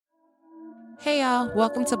Hey y'all,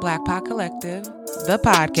 welcome to Black Pod Collective, the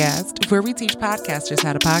podcast where we teach podcasters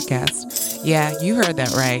how to podcast. Yeah, you heard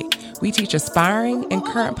that right. We teach aspiring and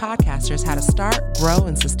current podcasters how to start, grow,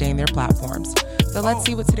 and sustain their platforms. So let's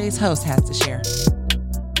see what today's host has to share.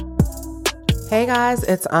 Hey guys,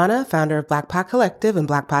 it's Anna, founder of Black Pod Collective and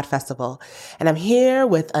Black Pod Festival, and I'm here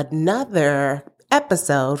with another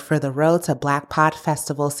episode for the Road to Black Pod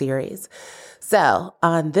Festival series. So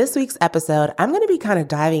on this week's episode, I'm going to be kind of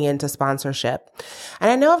diving into sponsorship. And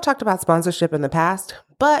I know I've talked about sponsorship in the past,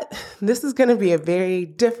 but this is going to be a very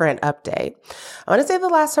different update. I want to say the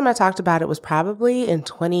last time I talked about it was probably in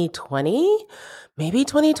 2020, maybe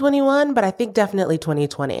 2021, but I think definitely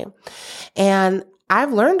 2020. And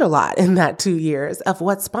I've learned a lot in that 2 years of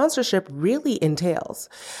what sponsorship really entails.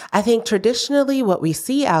 I think traditionally what we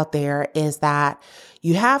see out there is that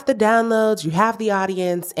you have the downloads, you have the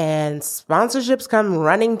audience, and sponsorships come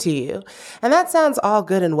running to you. And that sounds all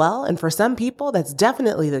good and well. And for some people, that's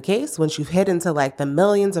definitely the case once you've hit into like the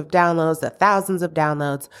millions of downloads, the thousands of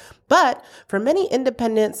downloads. But for many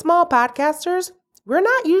independent small podcasters, we're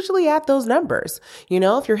not usually at those numbers. You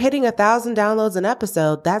know, if you're hitting 1,000 downloads an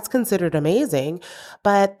episode, that's considered amazing.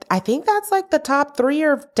 But I think that's like the top 3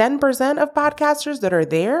 or 10% of podcasters that are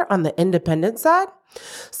there on the independent side.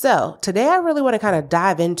 So today I really want to kind of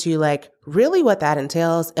dive into like really what that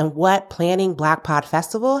entails and what planning Black Pod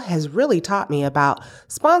Festival has really taught me about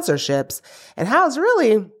sponsorships and how it's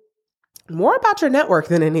really more about your network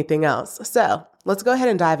than anything else. So let's go ahead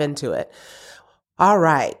and dive into it. All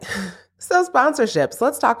right. So sponsorships,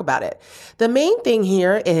 let's talk about it. The main thing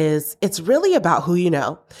here is it's really about who you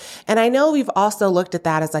know. And I know we've also looked at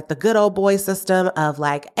that as like the good old boy system of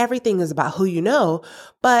like everything is about who you know,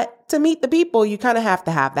 but to meet the people, you kind of have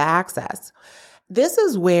to have the access. This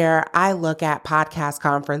is where I look at podcast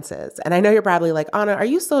conferences. And I know you're probably like, Anna, are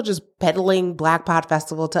you still just peddling Black Pod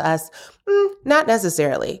Festival to us? Not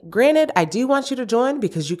necessarily. Granted, I do want you to join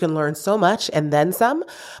because you can learn so much and then some,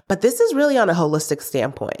 but this is really on a holistic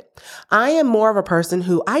standpoint. I am more of a person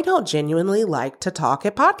who I don't genuinely like to talk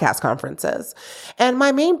at podcast conferences. And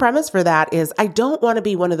my main premise for that is I don't want to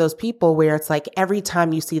be one of those people where it's like every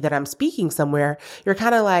time you see that I'm speaking somewhere, you're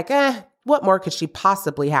kind of like, what more could she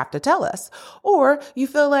possibly have to tell us? Or you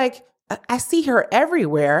feel like, I see her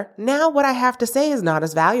everywhere. Now what I have to say is not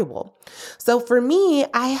as valuable. So for me,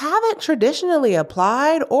 I haven't traditionally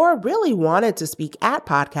applied or really wanted to speak at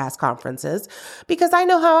podcast conferences because I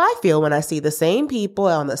know how I feel when I see the same people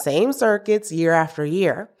on the same circuits year after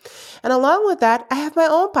year. And along with that, I have my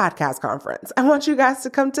own podcast conference. I want you guys to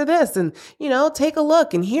come to this and, take a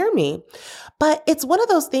look and hear me. But it's one of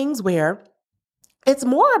those things where it's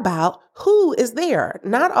more about who is there,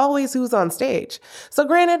 not always who's on stage. So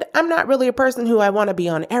granted, I'm not really a person who I want to be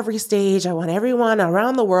on every stage. I want everyone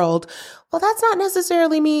around the world. Well, that's not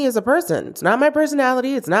necessarily me as a person. It's not my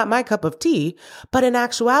personality. It's not my cup of tea. But in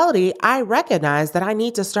actuality, I recognize that I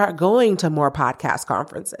need to start going to more podcast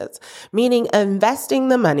conferences, meaning investing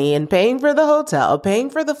the money and paying for the hotel, paying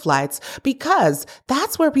for the flights, because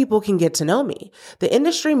that's where people can get to know me. The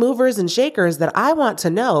industry movers and shakers that I want to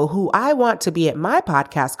know, who I want to be at my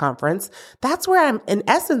podcast conference, that's where I'm in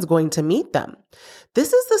essence going to meet them.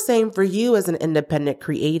 This is the same for you as an independent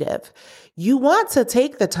creative. You want to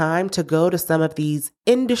take the time to go to some of these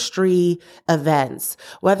industry events,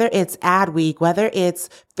 whether it's Ad Week, whether it's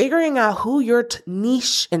figuring out who your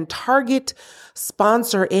niche and target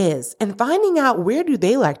sponsor is and finding out where do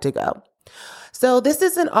they like to go. So this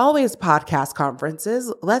isn't always podcast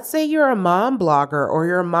conferences. Let's say you're a mom blogger or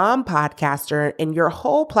you're a mom podcaster and your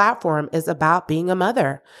whole platform is about being a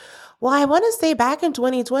mother. Well, I want to say back in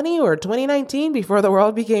 2020 or 2019, before the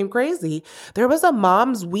world became crazy, there was a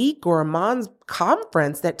mom's week or a mom's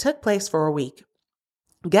conference that took place for a week.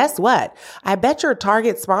 Guess what? I bet your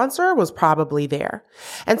target sponsor was probably there.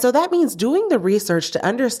 And so that means doing the research to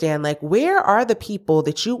understand, like, where are the people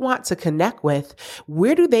that you want to connect with?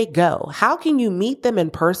 Where do they go? How can you meet them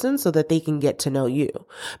in person so that they can get to know you?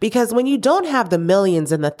 Because when you don't have the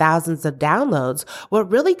millions and the thousands of downloads,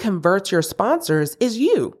 what really converts your sponsors is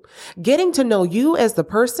you. Getting to know you as the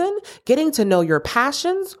person, getting to know your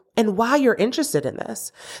passions, and why you're interested in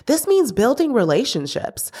this. This means building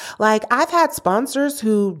relationships. Like I've had sponsors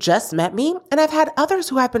who just met me, and I've had others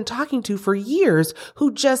who I've been talking to for years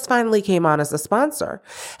who just finally came on as a sponsor.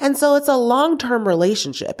 And so it's a long-term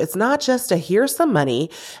relationship. It's not just to here's some money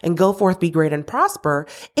and go forth, be great and prosper.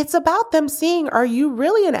 It's about them seeing, are you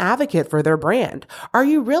really an advocate for their brand? Are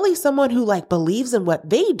you really someone who believes in what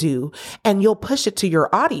they do and you'll push it to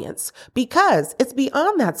your audience? Because it's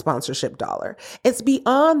beyond that sponsorship dollar. It's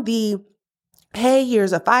beyond the, hey,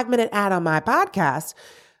 here's a 5-minute ad on my podcast.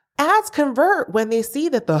 Ads convert when they see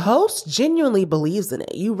that the host genuinely believes in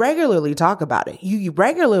it. You regularly talk about it. You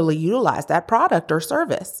regularly utilize that product or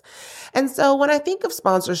service. And so when I think of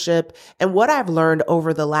sponsorship and what I've learned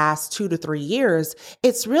over the last 2 to 3 years,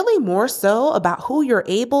 it's really more so about who you're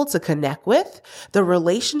able to connect with, the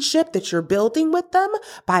relationship that you're building with them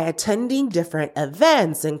by attending different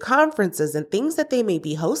events and conferences and things that they may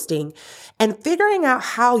be hosting, and figuring out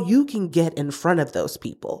how you can get in front of those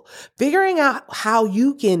people, figuring out how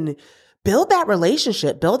you can build that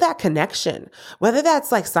relationship, build that connection, whether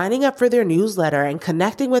that's like signing up for their newsletter and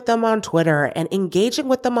connecting with them on Twitter and engaging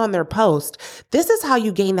with them on their post. This is how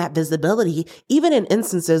you gain that visibility, even in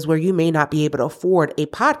instances where you may not be able to afford a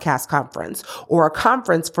podcast conference or a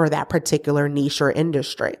conference for that particular niche or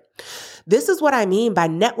industry. This is what I mean by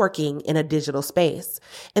networking in a digital space.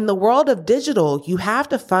 In the world of digital, you have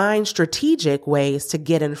to find strategic ways to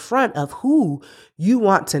get in front of who you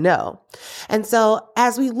want to know. And so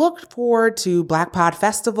as we look forward to Black Pod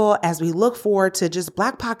Festival, as we look forward to just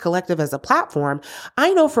Black Pod Collective as a platform,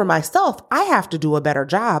 I know for myself, I have to do a better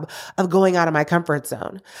job of going out of my comfort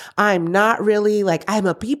zone. I'm not really I'm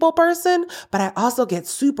a people person, but I also get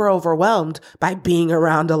super overwhelmed by being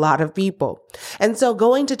around a lot of people. And so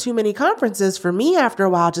going to too many conferences for me after a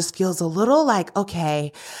while just feels a little like,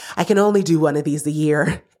 okay, I can only do one of these a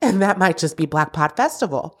year. And that might just be Black Pod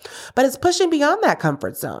Festival. But it's pushing beyond that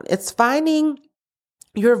comfort zone. It's finding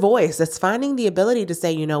your voice. It's finding the ability to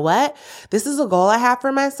say, you know what? This is a goal I have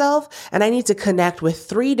for myself, and I need to connect with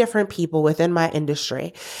 3 different people within my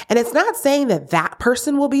industry. And it's not saying that that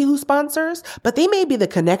person will be who sponsors, but they may be the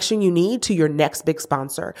connection you need to your next big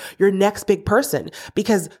sponsor, your next big person.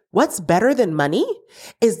 Because what's better than money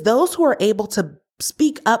is those who are able to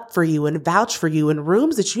speak up for you and vouch for you in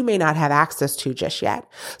rooms that you may not have access to just yet.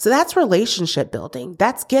 So that's relationship building.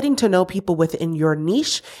 That's getting to know people within your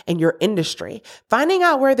niche and your industry, finding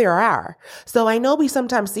out where they are. So I know we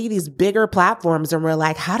sometimes see these bigger platforms and we're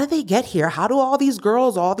like, how do they get here? How do all these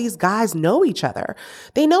girls, all these guys know each other?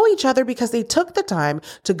 They know each other because they took the time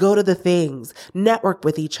to go to the things, network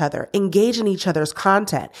with each other, engage in each other's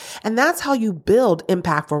content. And that's how you build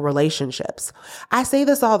impactful relationships. I say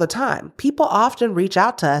this all the time. People often reach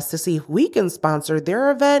out to us to see if we can sponsor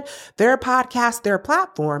their event, their podcast, their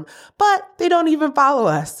platform, but they don't even follow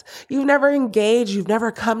us. You've never engaged. You've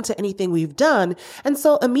never come to anything we've done. And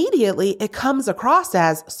so immediately it comes across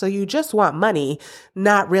as, so you just want money,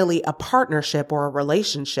 not really a partnership or a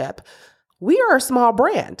relationship. We are a small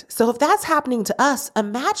brand. So if that's happening to us,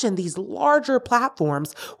 imagine these larger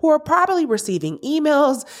platforms who are probably receiving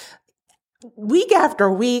emails week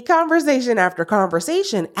after week, conversation after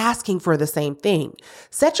conversation, asking for the same thing.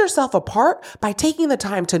 Set yourself apart by taking the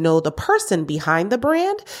time to know the person behind the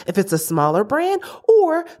brand, if it's a smaller brand,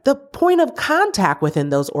 or the point of contact within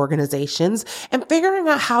those organizations, and figuring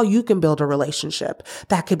out how you can build a relationship.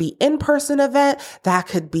 That could be in-person event, that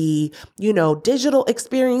could be, digital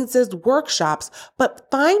experiences, workshops, but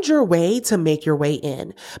find your way to make your way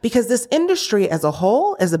in, because this industry as a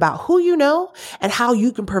whole is about who you know and how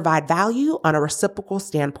you can provide value on a reciprocal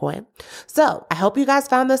standpoint. So I hope you guys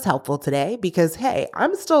found this helpful today because, hey,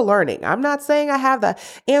 I'm still learning. I'm not saying I have the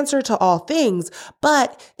answer to all things,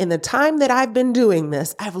 but in the time that I've been doing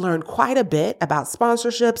this, I've learned quite a bit about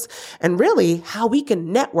sponsorships and really how we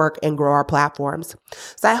can network and grow our platforms.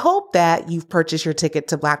 So I hope that you've purchased your ticket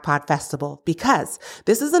to Black Pod Festival because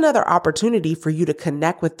this is another opportunity for you to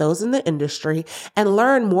connect with those in the industry and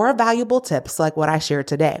learn more valuable tips like what I shared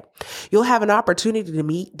today. You'll have an opportunity to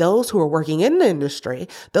meet those who are working in the industry,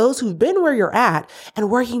 those who've been where you're at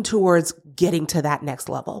and working towards getting to that next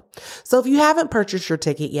level. So if you haven't purchased your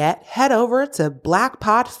ticket yet, head over to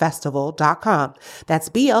blackpodfestival.com. That's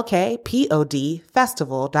BLKPOD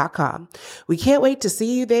festival.com. We can't wait to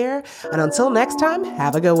see you there. And until next time,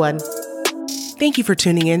 have a good one. Thank you for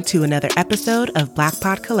tuning in to another episode of Black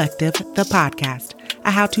Pod Collective, the podcast,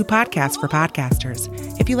 a how-to podcast for podcasters.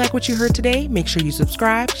 If you like what you heard today, make sure you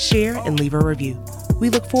subscribe, share, and leave a review. We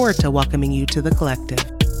look forward to welcoming you to the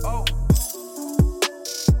collective.